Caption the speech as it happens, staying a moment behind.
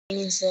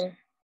evening, sir.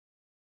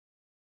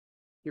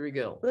 Here we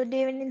go. Good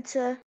evening,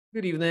 sir.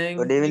 Good evening.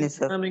 Good evening, Thanks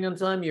for sir. coming on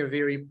time. You're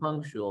very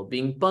punctual.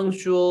 Being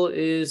punctual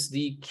is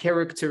the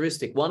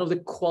characteristic, one of the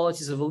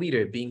qualities of a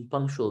leader, being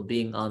punctual,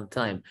 being on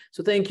time.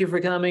 So thank you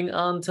for coming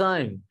on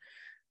time.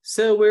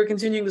 So we're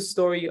continuing the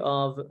story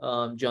of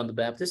John the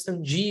Baptist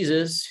and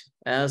Jesus,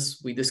 as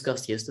we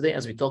discussed yesterday,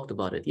 as we talked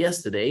about it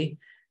yesterday.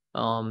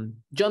 John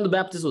the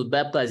Baptist was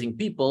baptizing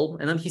people,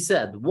 and then he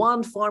said,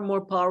 "One far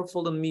more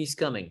powerful than me is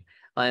coming.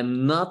 I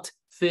am not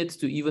fit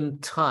to even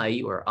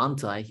tie or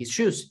untie his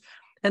shoes,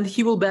 and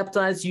he will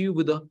baptize you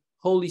with the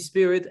Holy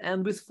Spirit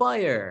and with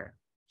fire."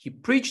 He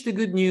preached the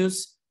good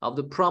news of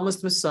the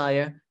promised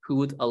Messiah who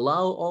would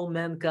allow all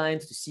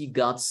mankind to see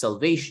God's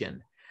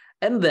salvation.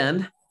 And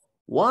then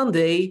one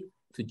day,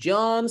 to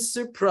John's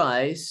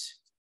surprise,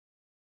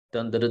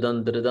 dun, dun, dun,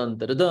 dun, dun,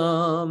 dun,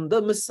 dun,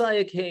 the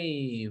Messiah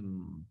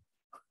came.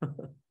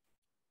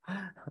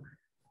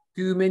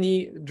 Too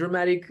many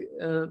dramatic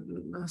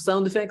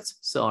sound effects?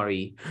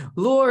 Sorry.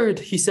 "Lord,"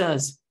 he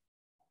says,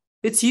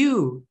 "it's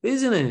you,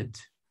 isn't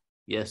it?"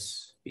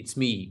 "Yes, it's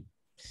me.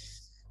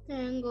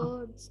 Thank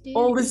God.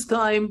 All this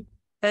time,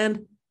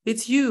 and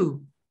it's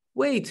you.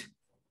 Wait,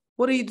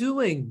 what are you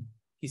doing?"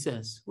 he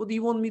says. "What do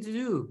you want me to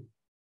do?"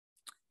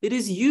 "It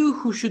is you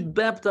who should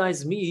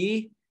baptize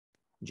me."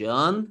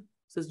 "John,"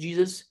 says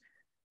Jesus,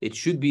 "it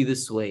should be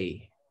this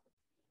way.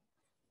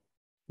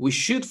 We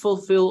should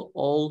fulfill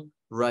all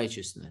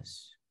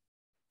righteousness."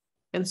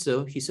 And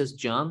so he says,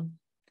 John,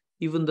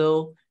 even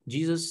though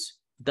Jesus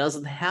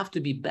doesn't have to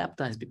be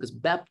baptized, because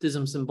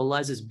baptism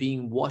symbolizes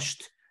being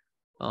washed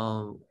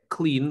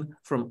clean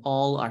from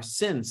all our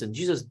sins. And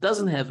Jesus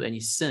doesn't have any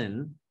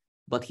sin,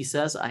 but he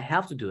says, I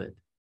have to do it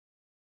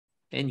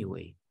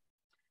anyway.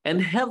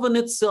 And heaven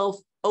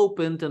itself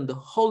opened and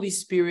the Holy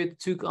Spirit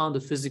took on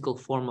the physical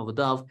form of a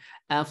dove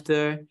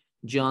after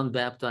John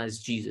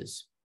baptized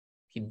Jesus.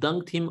 He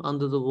dunked him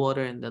under the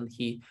water and then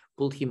he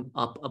pulled him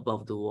up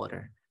above the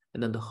water.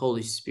 And then the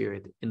Holy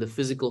Spirit in the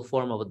physical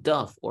form of a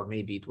dove, or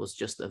maybe it was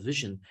just a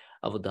vision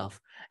of a dove.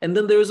 And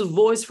then there is a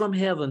voice from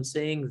heaven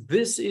saying,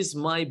 "This is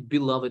my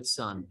beloved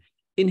Son.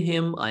 In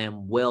him I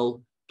am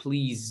well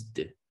pleased."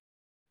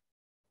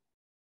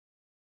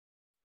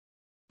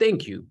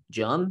 "Thank you,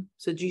 John,"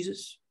 said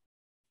Jesus.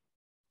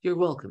 "You're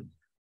welcome,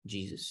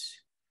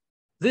 Jesus."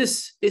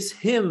 "This is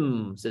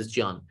him," says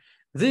John.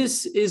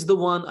 "This is the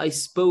one I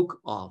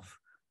spoke of.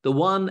 The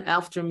one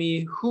after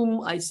me, whom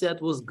I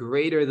said was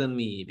greater than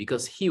me,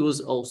 because he was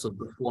also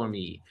before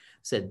me,"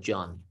 said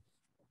John.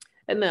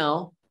 And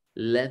now,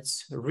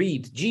 let's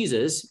read.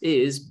 Jesus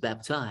is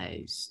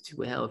baptized.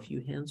 We have a few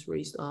hands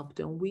raised up,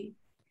 don't we?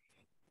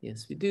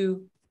 Yes, we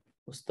do.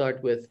 We'll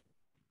start with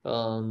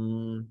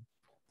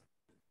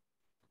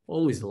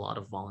always a lot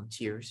of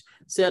volunteers.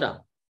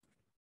 Sarah,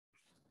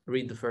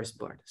 read the first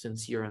part,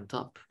 since you're on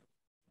top.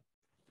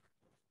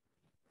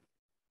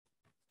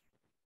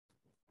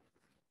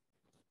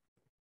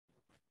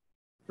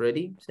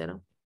 Ready,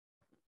 Sarah?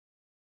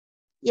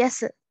 Yes,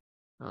 sir.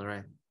 All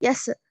right.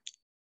 Yes, sir.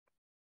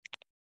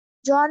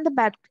 John the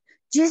Baptist.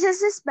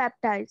 Jesus is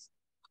baptized.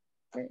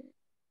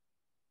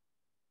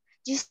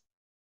 Jesus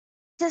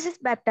is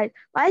baptized.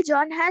 While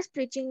John has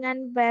preaching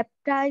and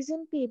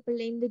baptizing people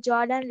in the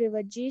Jordan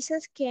River,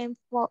 Jesus came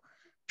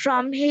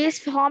from his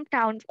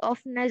hometown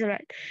of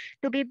Nazareth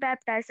to be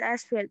baptized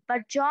as well.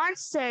 But John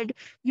said,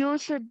 "You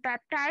should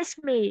baptize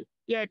me,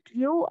 yet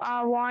you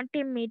are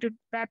wanting me to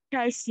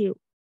baptize you."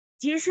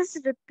 Jesus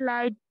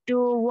replied, "Do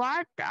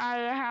what I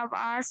have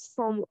asked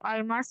for.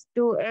 I must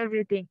do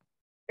everything."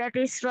 "That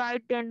is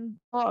right." Then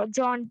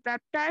John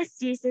baptized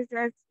Jesus.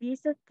 As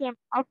Jesus came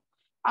up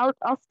out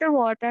of the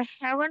water,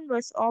 heaven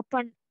was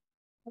opened.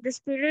 The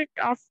Spirit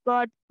of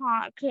God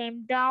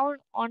came down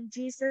on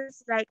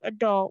Jesus like a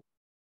dove.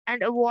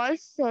 And a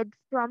voice said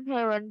from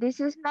heaven, "This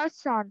is my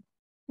Son,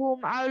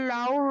 whom I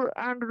love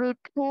and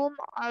with whom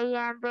I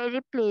am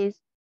very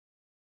pleased."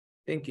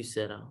 Thank you,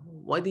 Sarah.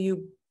 Why do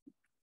you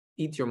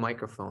eat your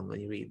microphone when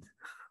you read?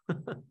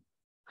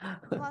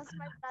 Was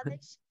my brother.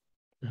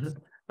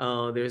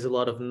 Oh, there's a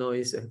lot of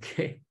noise.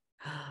 Okay.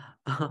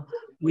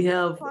 We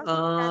have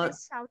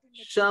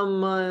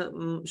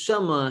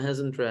Shama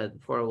hasn't read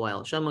for a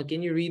while. Shama,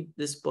 can you read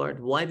this part?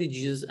 Why did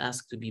Jesus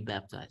ask to be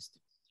baptized?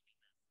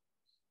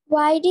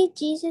 Why did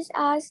Jesus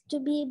ask to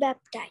be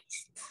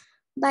baptized?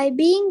 By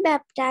being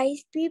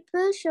baptized,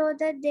 people show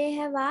that they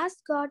have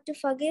asked God to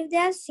forgive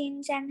their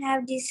sins and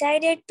have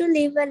decided to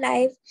live a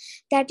life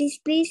that is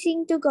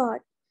pleasing to God.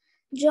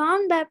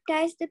 John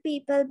baptized the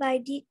people by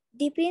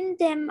dipping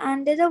them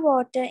under the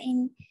water,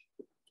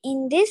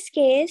 in this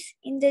case,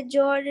 in the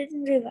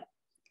Jordan River.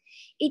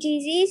 It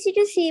is easy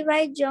to see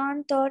why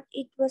John thought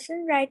it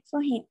wasn't right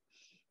for him,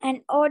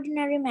 an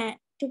ordinary man,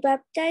 to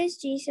baptize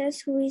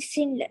Jesus who is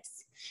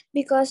sinless,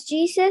 because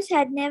Jesus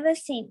had never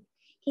sinned.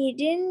 He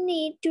didn't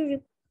need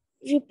to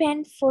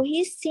repent for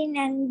his sin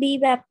and be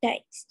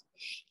baptized.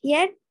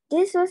 Yet,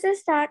 this was the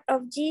start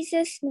of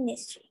Jesus'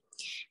 ministry,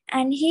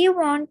 and he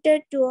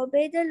wanted to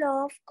obey the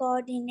law of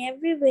God in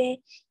every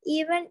way,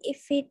 even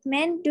if it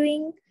meant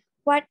doing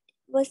what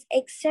was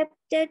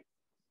accepted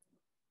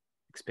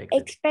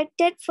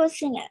expected for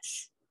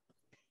sinners.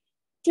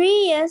 3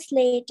 years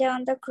later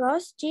on the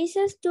cross,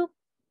 Jesus took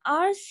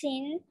our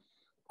sin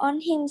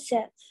on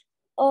himself.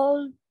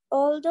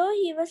 Although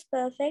he was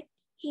perfect,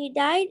 he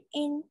died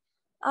in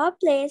our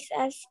place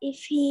as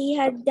if he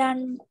had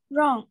done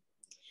wrong.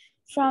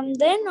 From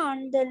then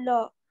on, the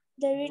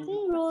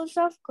written rules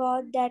of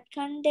God that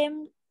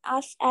condemned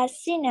us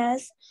as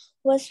sinners,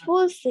 was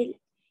fulfilled,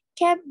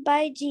 kept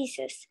by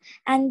Jesus.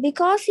 And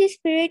because his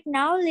Spirit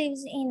now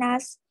lives in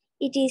us,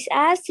 it is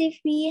as if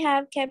we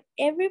have kept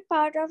every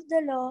part of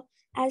the law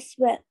as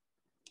well.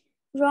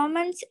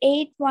 Romans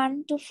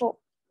 8:1-4.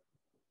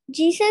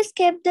 Jesus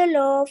kept the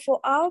law for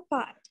our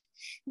part.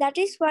 That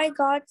is why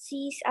God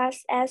sees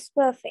us as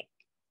perfect.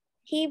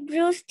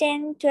 Hebrews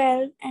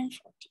 10:12-14.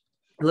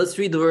 Let's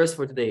read the verse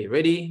for today.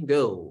 Ready?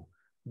 Go.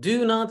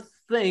 Do not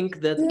think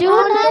that Do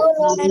not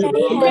think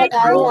that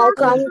I have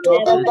come to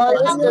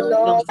abolish the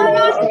law of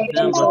Verse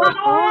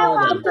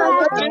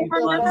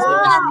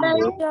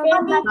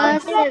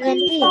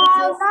 17.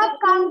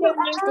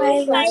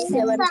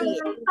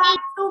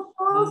 Matthew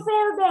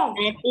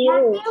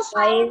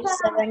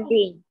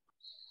 5:17.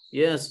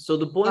 Yes, so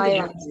the point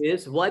again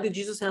is, why did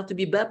Jesus have to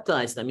be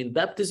baptized? I mean,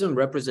 baptism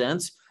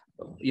represents,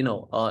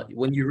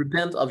 when you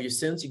repent of your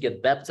sins, you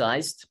get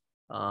baptized.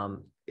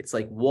 It's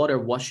like water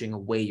washing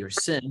away your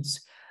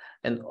sins.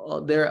 And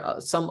there are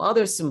some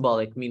other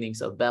symbolic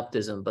meanings of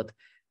baptism, but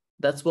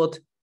that's what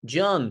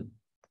John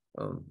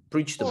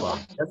preached about.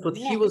 That's what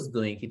he was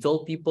doing. He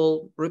told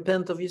people,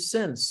 repent of your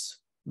sins,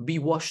 be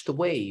washed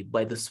away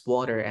by this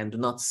water and do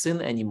not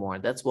sin anymore.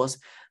 That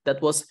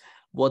was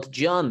what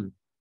John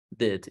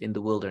did in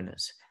the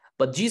wilderness.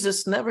 But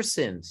Jesus never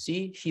sinned.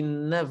 See, he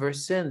never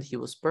sinned. He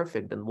was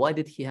perfect. Then why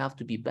did he have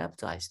to be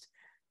baptized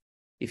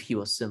if he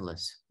was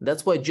sinless?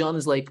 That's why John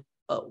is like,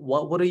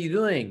 what are you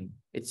doing?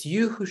 It's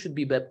you who should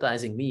be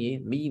baptizing me,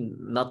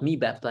 not me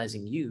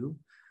baptizing you.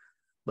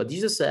 But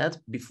Jesus said,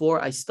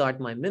 before I start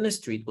my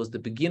ministry, it was the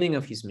beginning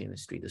of his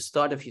ministry, the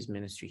start of his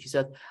ministry. He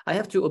said, I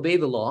have to obey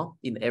the law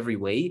in every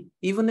way,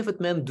 even if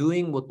it meant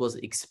doing what was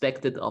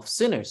expected of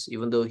sinners.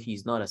 Even though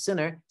he's not a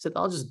sinner, he said,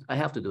 I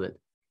have to do it.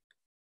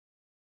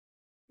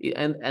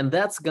 And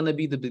that's going to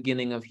be the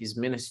beginning of his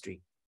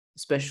ministry,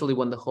 especially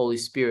when the Holy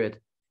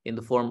Spirit in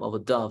the form of a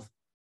dove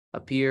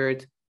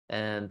appeared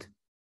and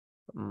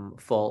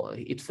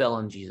it fell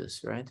on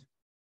Jesus, right?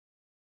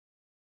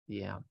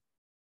 Yeah.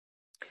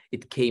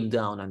 It came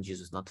down on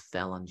Jesus, not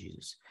fell on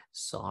Jesus.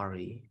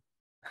 Sorry.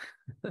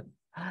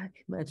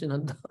 Imagine a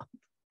dove.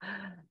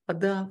 A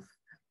dove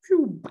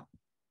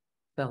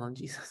fell on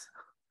Jesus.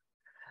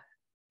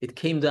 It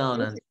came down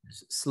on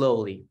Jesus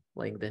slowly,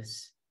 like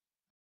this.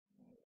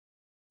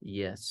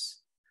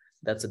 Yes,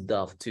 that's a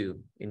dove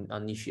too in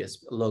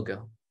Anishia's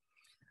logo.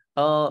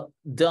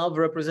 Dove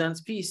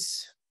represents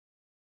peace.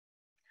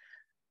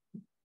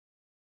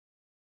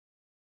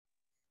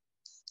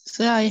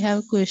 Sir, I have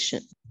a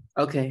question.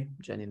 Okay,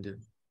 Janindu.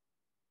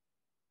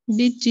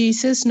 Did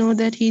Jesus know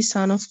that he's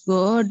Son of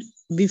God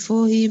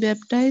before he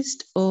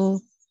baptized or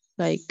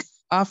like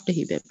after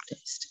he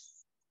baptized?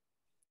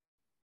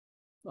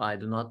 I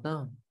do not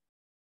know.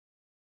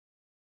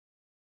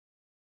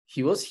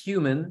 He was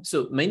human.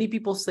 So many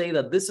people say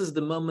that this is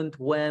the moment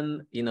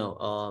when,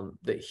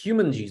 the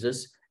human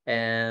Jesus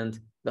and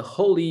the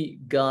holy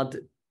God,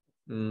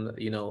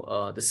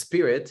 the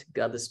Spirit,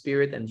 God the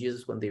Spirit and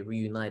Jesus, when they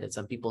reunited.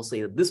 Some people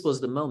say that this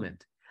was the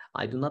moment.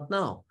 I do not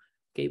know.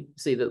 Okay,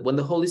 say that when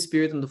the Holy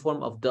Spirit in the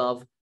form of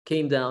dove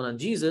came down on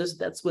Jesus,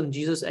 that's when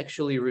Jesus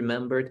actually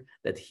remembered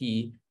that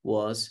he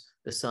was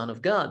the Son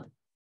of God.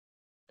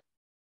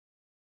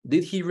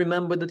 Did he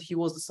remember that he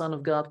was the Son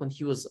of God when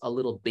he was a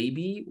little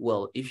baby?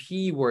 Well, if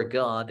he were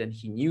God and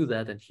he knew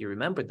that and he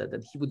remembered that,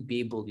 then he would be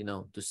able,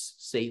 to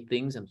say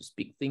things and to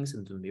speak things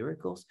and do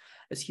miracles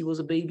as he was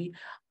a baby.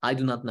 I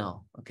do not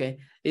know, okay?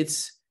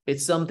 It's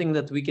something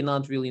that we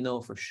cannot really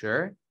know for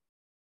sure,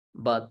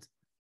 but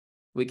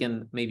we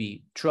can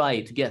maybe try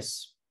to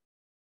guess.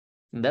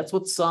 And that's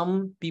what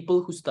some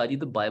people who study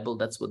the Bible,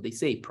 that's what they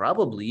say.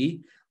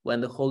 Probably when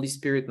the Holy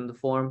Spirit in the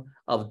form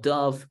of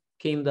dove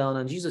came down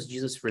on Jesus,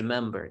 Jesus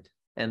remembered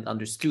and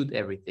understood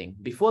everything.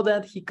 Before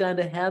that, he kind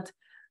of had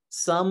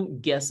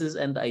some guesses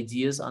and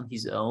ideas on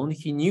his own.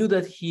 He knew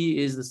that he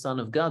is the Son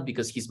of God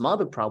because his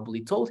mother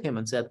probably told him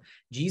and said,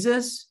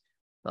 Jesus,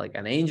 like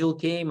an angel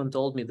came and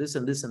told me this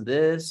and this and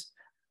this.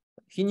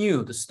 He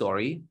knew the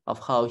story of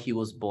how he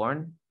was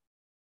born.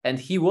 And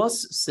he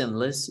was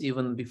sinless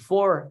even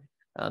before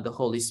the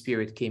Holy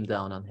Spirit came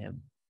down on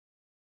him.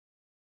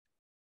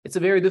 It's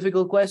a very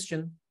difficult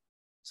question.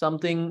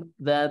 Something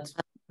that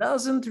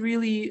doesn't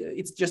really,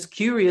 it's just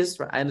curious.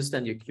 I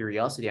understand your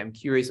curiosity. I'm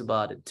curious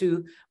about it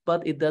too,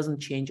 but it doesn't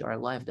change our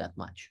life that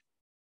much,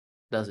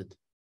 does it?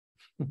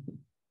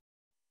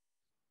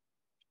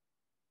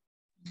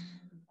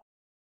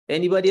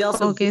 Anybody else?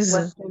 Okay,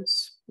 sir.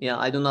 Questions? Yeah,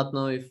 I do not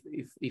know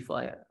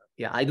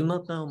I do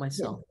not know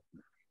myself.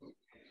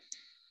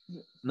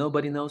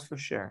 Nobody knows for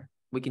sure.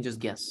 We can just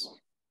guess.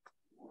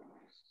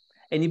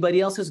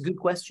 Anybody else has good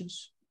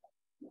questions?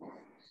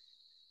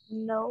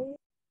 No.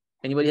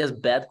 Anybody has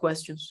bad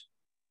questions?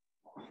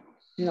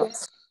 No.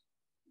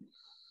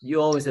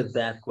 You always have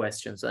bad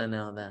questions. I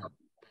know that.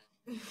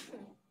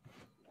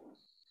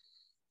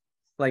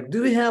 Like,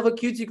 do we have a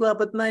cutie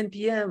club at 9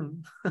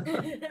 p.m.?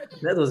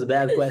 That was a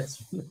bad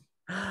question.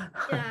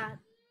 Yeah.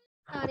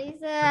 Sorry,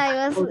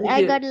 sir. Oh,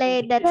 I got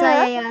late. That's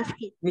why I asked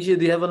it. Nisha,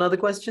 do you have another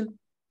question?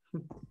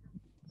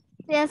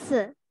 Yes,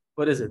 sir.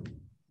 What is it?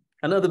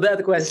 Another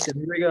bad question.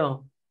 Here we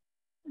go.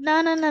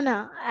 No.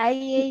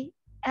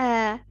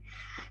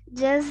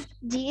 Just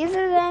Jesus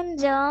and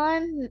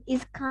John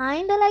is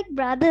kind of like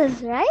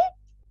brothers, right?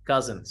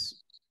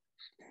 Cousins,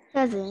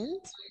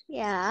 Cousins.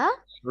 Yeah.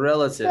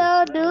 relatives.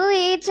 So do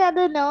each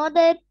other know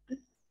that?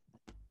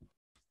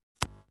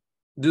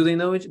 Did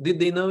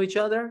they know each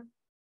other?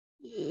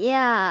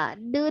 Yeah.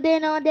 Do they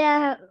know they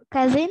are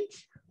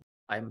cousins?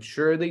 I'm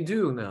sure they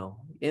do know.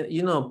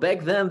 You know,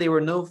 back then there were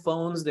no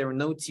phones, there were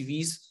no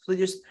TVs. So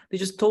they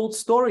just told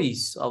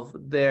stories of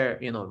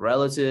their, you know,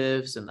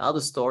 relatives and other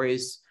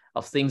stories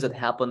of things that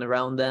happened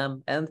around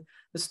them. And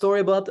the story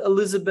about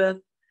Elizabeth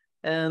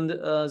and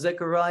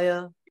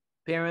Zechariah,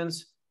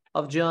 parents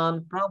of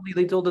John, probably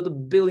they told it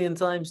 1 billion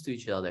times to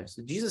each other.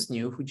 So Jesus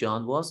knew who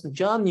John was, and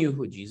John knew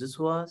who Jesus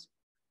was.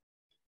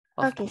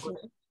 Okay, sir.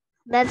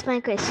 That's my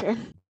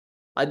question.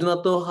 I do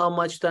not know how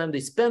much time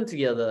they spent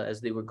together as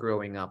they were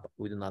growing up.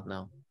 We do not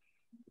know.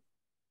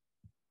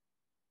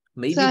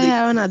 Maybe So I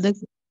have another.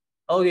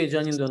 Okay,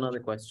 John, you do another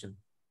question.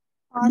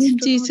 Did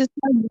Jesus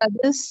have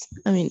brothers?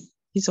 I mean,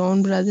 his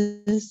own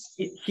brothers.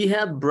 He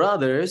had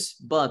brothers,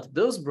 but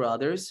those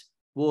brothers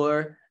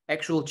were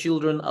actual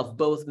children of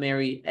both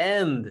Mary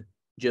and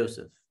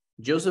Joseph.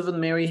 Joseph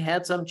and Mary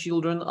had some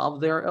children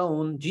of their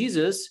own.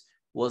 Jesus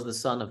was the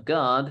Son of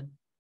God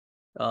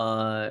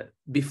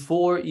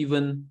before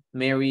even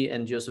Mary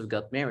and Joseph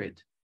got married,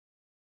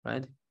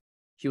 right?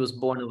 He was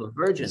born of a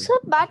virgin. So,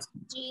 but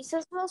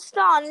Jesus was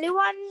the only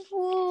one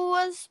who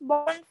was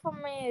born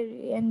from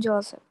Mary and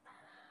Joseph,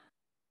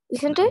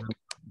 isn't it?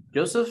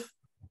 Joseph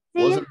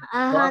See, wasn't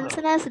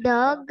Hansen has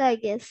dog, I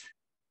guess.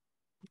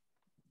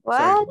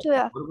 What?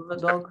 What about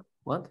a dog?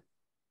 What?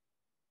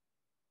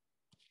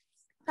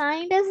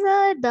 Kind of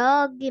a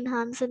dog in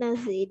Hansen's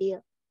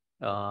video.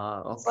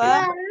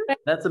 Okay.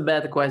 That's a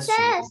bad question.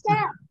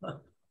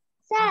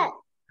 Sir,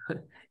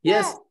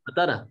 Yes,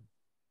 Atara.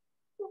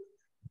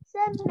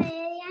 Sir,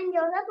 Mary and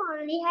Joseph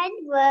only had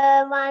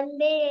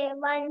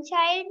one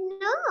child,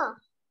 no?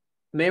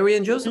 Mary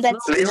and Joseph,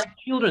 That's no, they had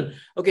children.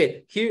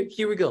 Okay,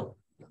 here we go.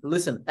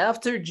 Listen,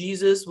 after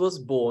Jesus was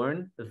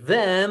born,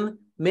 then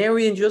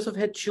Mary and Joseph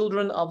had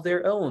children of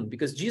their own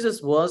because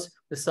Jesus was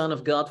the Son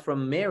of God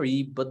from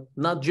Mary, but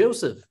not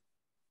Joseph.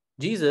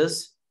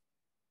 Jesus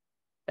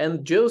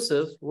and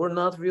Joseph were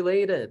not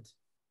related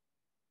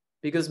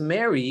because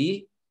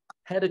Mary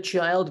had a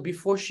child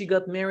before she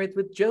got married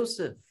with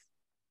Joseph.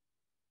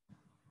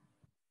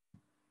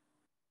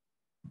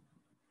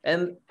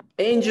 And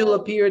angel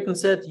appeared and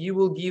said, you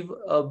will give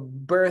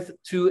birth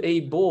to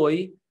a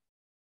boy.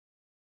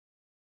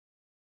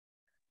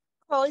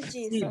 Called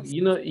Jesus.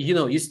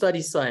 You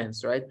study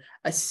science, right?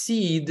 A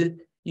seed,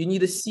 you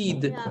need a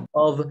seed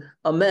of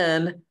a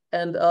man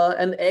and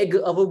an egg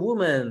of a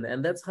woman.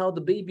 And that's how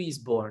the baby is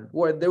born.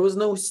 Where there was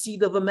no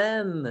seed of a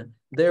man.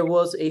 There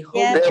was a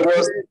Holy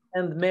Spirit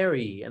and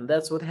Mary. And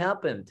that's what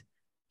happened.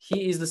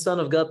 He is the Son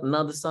of God,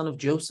 not the son of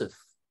Joseph.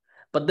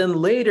 But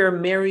then later,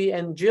 Mary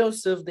and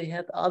Joseph, they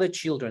had other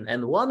children.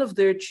 And one of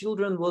their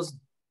children was,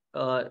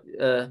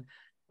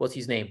 what's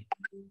his name?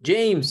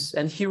 James.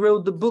 And he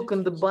wrote the book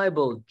in the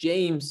Bible.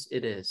 James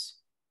it is.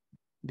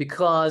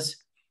 Because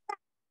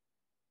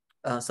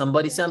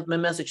somebody sent me a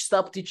message,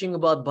 stop teaching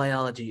about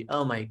biology.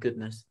 Oh my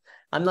goodness.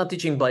 I'm not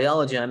teaching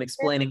biology. I'm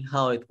explaining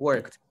how it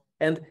worked.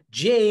 And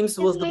James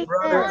was the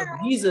brother of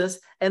Jesus,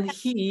 and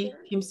he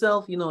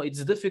himself,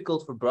 it's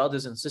difficult for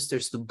brothers and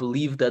sisters to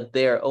believe that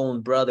their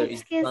own brother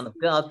is the Son of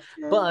God.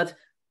 But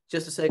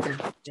just a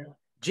second,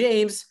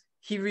 James,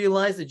 he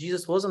realized that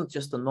Jesus wasn't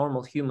just a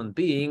normal human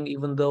being,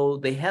 even though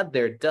they had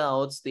their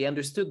doubts. They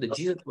understood that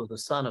Jesus was the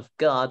Son of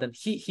God, and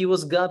he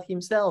was God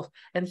himself.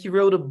 And he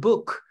wrote a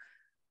book.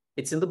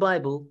 It's in the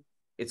Bible.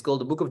 It's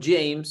called the Book of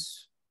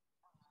James.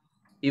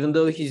 Even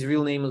though his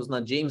real name was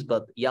not James,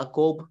 but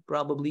Jacob,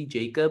 probably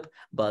Jacob,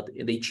 but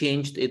they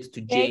changed it to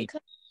James.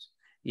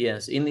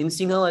 Yes, in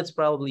Sinhala, it's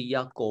probably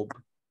Jacob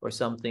or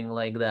something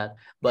like that.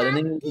 But in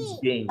English, it's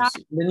James.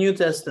 In the New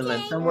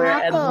Testament, somewhere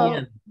at the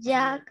end.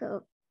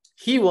 Jacob.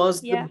 He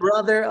was the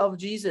brother of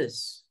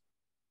Jesus.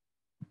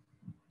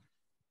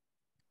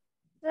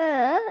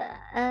 We're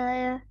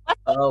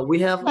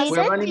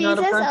running out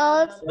of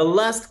time. The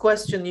last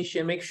question,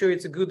 Nisha, make sure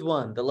it's a good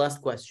one. The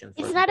last question.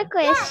 It's not a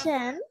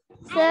question.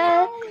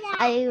 Sir,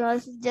 I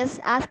was just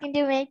asking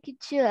to make it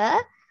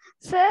sure.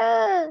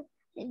 Sir,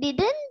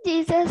 didn't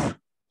Jesus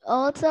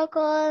also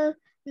call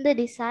the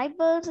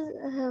disciples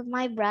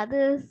my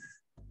brothers?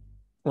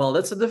 Well,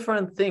 that's a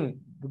different thing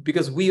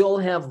because we all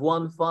have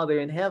one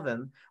Father in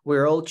heaven.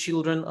 We're all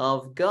children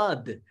of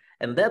God.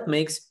 And that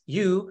makes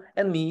you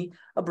and me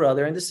a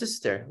brother and a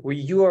sister.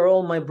 You are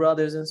all my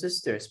brothers and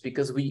sisters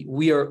because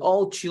we are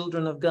all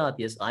children of God.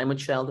 Yes, I'm a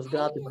child of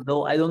God, even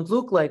though I don't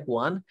look like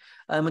one.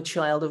 I'm a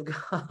child of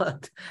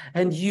God.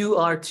 And you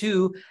are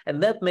too.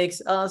 And that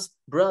makes us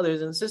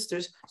brothers and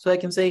sisters. So I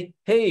can say,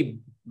 hey,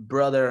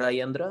 brother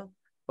Ayendra,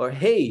 or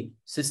hey,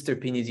 sister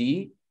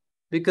Pinidi,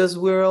 because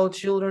we're all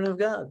children of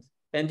God.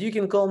 And you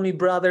can call me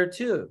brother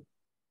too.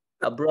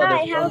 A brother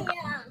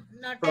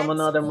from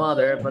another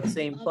mother, but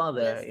same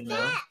father, you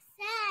know.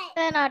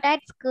 No,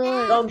 that's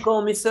good. Don't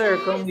call me sir,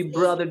 call me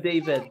brother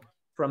David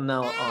from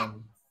now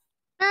on.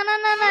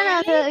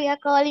 No. So we are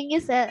calling you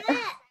sir.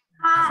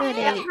 Sir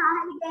David.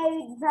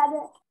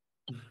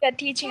 You're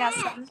teaching us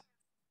some.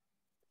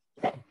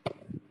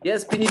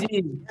 Yes,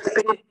 Pinidi.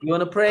 You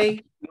wanna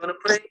pray?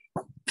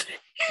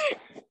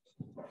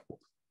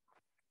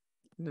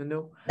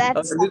 No.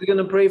 That's Who's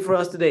gonna pray for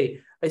us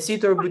today? I see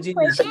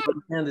Torbujini's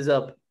hand is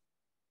up.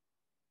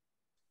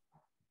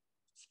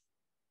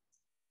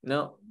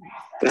 No.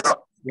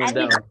 Went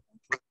down.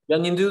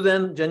 Janindu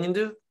then.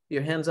 Janindu,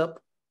 your hands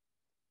up.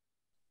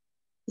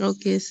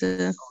 Okay,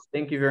 sir.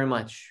 Thank you very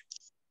much.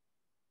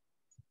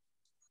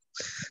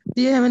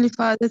 Dear Heavenly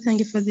Father, thank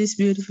you for this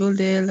beautiful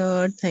day,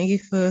 Lord. Thank you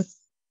for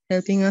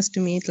helping us to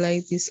meet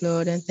like this,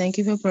 Lord. And thank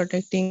you for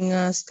protecting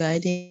us,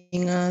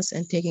 guiding us,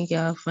 and taking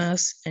care of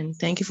us. And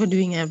thank you for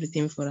doing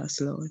everything for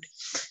us, Lord.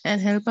 And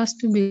help us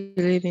to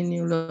believe in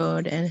you,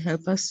 Lord. And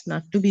help us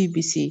not to be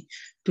busy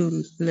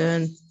to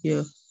learn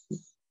your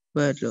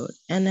word, Lord.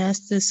 And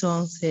as the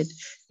song said,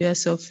 you are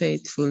so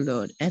faithful,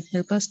 Lord. And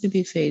help us to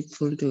be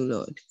faithful too,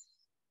 Lord.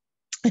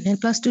 And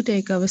help us to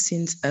take our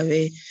sins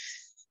away.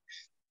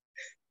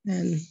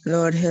 And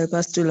Lord, help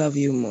us to love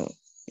you more.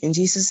 In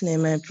Jesus'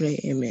 name I pray,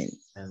 amen.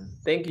 And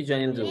thank you,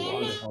 Janindu.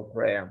 Wonderful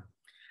prayer.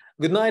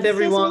 Good night,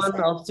 everyone.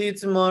 I'll see you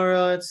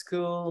tomorrow at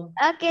school.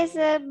 okay,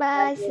 sir.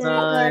 Bye, sir.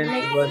 Bye. God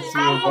God bless bless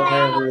you.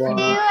 Bye, everyone.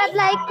 you. See you at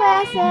like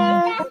class,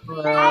 sir.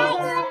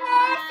 Bye.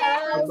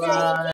 Bye.